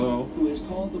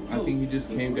I think he just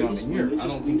came down to here. I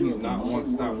don't think he's not want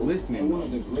to stop listening. I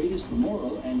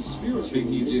think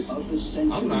he just,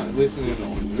 I'm not listening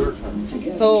on your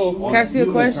terms. So, can I ask you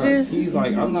a question? He's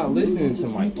like, I'm not listening to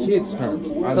my kids' terms.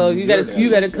 So you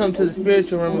gotta come to the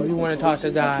spiritual realm if you want to talk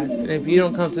to God. And if you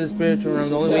don't come to the spiritual realm,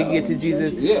 the only way you get to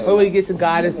Jesus, the only way you get to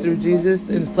God is through Jesus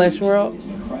in the flesh world.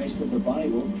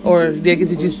 Or they get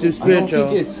to Jesus through spiritual.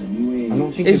 I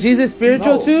don't think is Jesus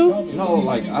spiritual too? No,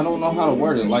 like I don't know how to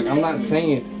word it. Like I'm not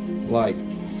saying like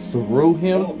through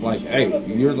him, like hey,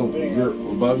 you're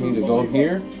above me to go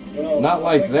here. Not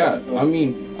like that. I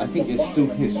mean, I think it's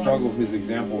through his struggle, his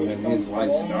example, and his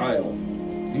lifestyle.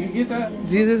 Do you get that?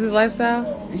 Jesus'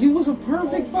 lifestyle? He was a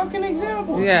perfect fucking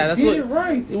example. Yeah, that's what. It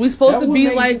right. We're supposed to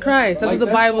be like Christ. That's what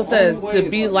the Bible says. To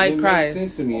be like Christ. It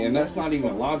makes sense to me, and that's not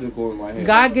even logical in my head.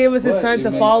 God gave us His Son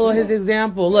to follow His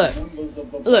example. Look.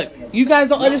 You guys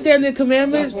don't understand the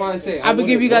commandments. That's why I say I would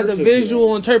give you guys a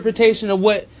visual interpretation of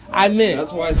what I meant.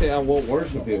 That's why I say I won't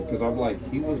worship him, because I'm like,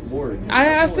 he was bored.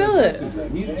 I feel it.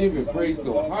 He's giving praise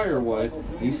to a higher one.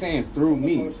 He's saying through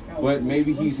me, but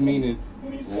maybe he's meaning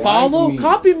follow, like me,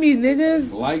 copy me,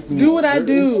 niggas. Like me. Do what I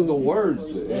do. It's the words,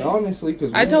 honestly,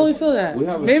 because I totally feel that.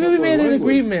 Maybe we made an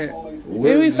agreement.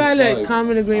 Maybe we found a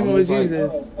common agreement with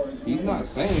Jesus. He's not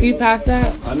saying. He passed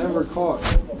that. I never caught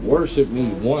worship me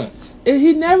once.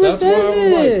 He never says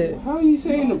it. Like, how are you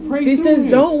saying to pray? He says,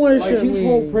 "Don't worship like his me."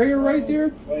 whole prayer right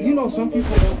there. You know, some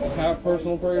people don't have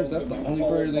personal prayers. That's the only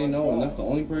prayer they know, and that's the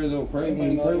only prayer they'll pray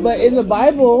when you pray. But in the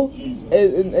Bible,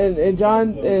 in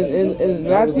John, in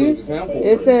Matthew,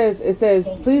 it says,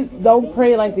 "Please don't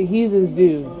pray like the heathens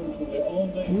do."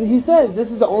 He says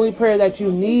this is the only prayer that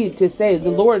you need to say. The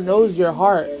Lord knows your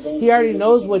heart. He already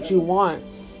knows what you want.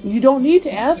 You don't need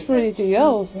to ask for anything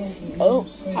else. Oh,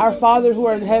 our Father who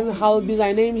art in heaven, hallowed be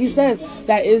thy name. He says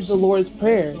that is the Lord's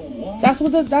prayer. That's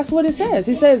what it says.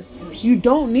 He says you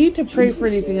don't need to pray for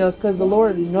anything else because the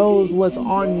Lord knows what's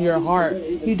on your heart.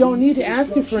 You don't need to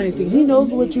ask Him for anything. He knows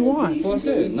what you want. Well, I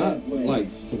said not like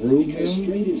through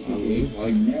Him. I mean,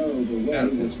 like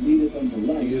as Him. He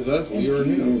is us. We are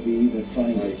Him.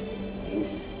 Like,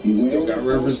 still got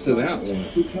reference to that one.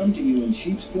 Who come to you in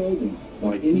sheep's clothing.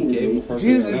 Like he gave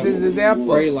Jesus is example.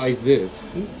 Pray like this.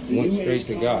 Went straight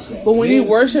to God. But when you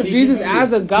worship Jesus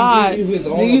as a God,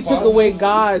 then you took away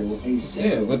God's.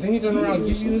 Yeah, but then he turned around and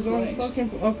gave you his own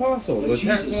fucking apostle. The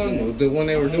tax one, when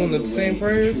they were doing the same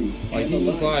prayers, like he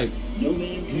was like, he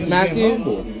was Matthew. being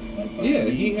humble. Yeah,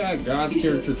 he had God's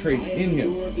character traits in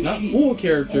him. Not full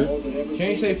character.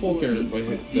 Can't say full character, but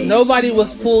nobody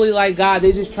was fully like God.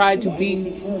 They just tried to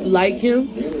be like Him.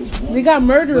 They got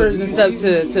murderers and stuff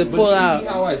to pull out. See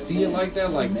how I see it like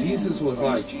that? Like Jesus was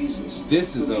like,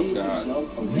 this is of God.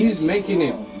 He's making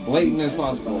it blatant as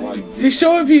possible. Like he's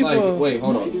showing people. Like, wait,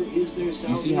 hold on. You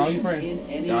see how he pray?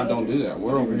 God don't do that.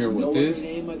 We're over here with this.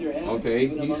 Okay,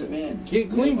 he said,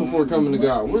 get clean before coming to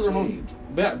God. We're going to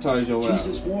baptize your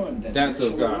ass. That's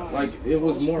of God. Like it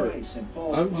was more.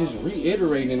 I'm just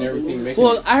reiterating everything.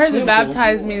 Well, I heard that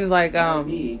baptize means like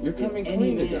you're coming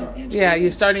clean to God. Yeah,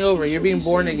 you're starting over. You're being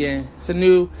born again. It's a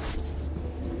new.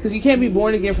 Because you can't be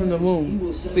born again from the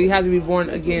womb, so you have to be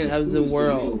born again of the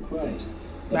world.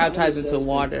 Baptized into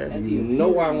water. You know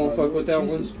why I won't fuck with that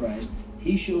one?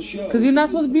 Because you're not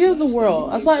supposed to be of the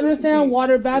world. That's why I understand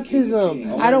water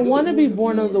baptism. I don't want to be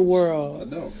born of the world. I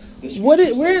don't.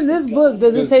 Where in this book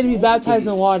does it say to be baptized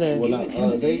in water? Well, look,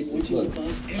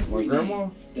 my grandma,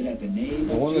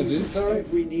 the one that this side,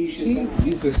 she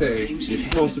used to say you're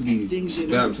supposed to be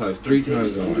baptized 3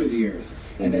 times in life.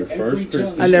 When you're first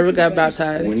Christian, I never got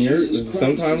baptized.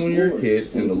 Sometime when you're a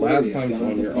kid, and the last time is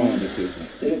on your own decision.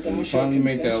 When you finally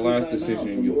make that last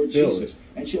decision, you'll feel it.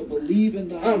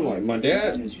 I'm like, my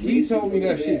dad, he told me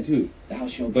that shit too,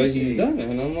 but he's done it,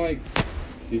 and I'm like,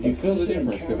 did you feel the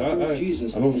difference? Because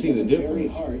I don't see the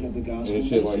difference in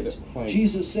shit like that. Like,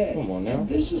 Jesus said, come on now.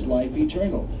 This is life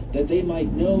eternal, that they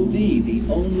might know thee, the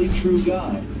only true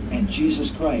God, and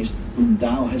Jesus Christ, whom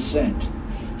thou hast sent.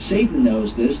 Satan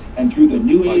knows this, and through the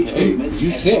New Age movement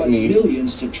has taught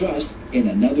millions to trust in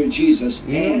another Jesus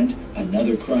and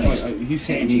another Christ. You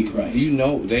sent me. You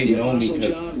know they know me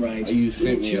because you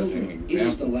sent me as an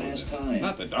example.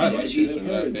 Not to die like this or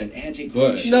that,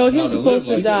 but no, he was supposed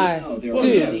to die.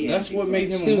 Dude, that's what made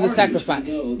him. He was a sacrifice.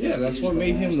 Yeah, that's what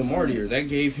made him the martyr. That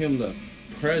gave him the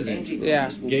present.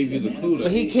 Yeah. Gave you the clue.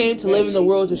 But he came to live in the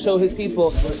world to show his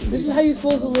people this is how you're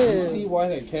supposed to live. You see why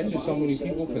that catches so many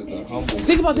people? Because the humble.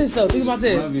 Think about this though. Think about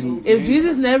this. If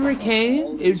Jesus never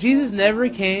came,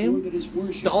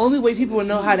 the only way people would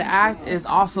know how to act is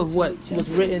off of what was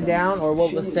written down or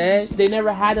what was said. They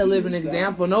never had to live an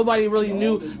example. Nobody really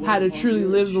knew how to truly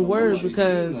live the word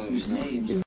because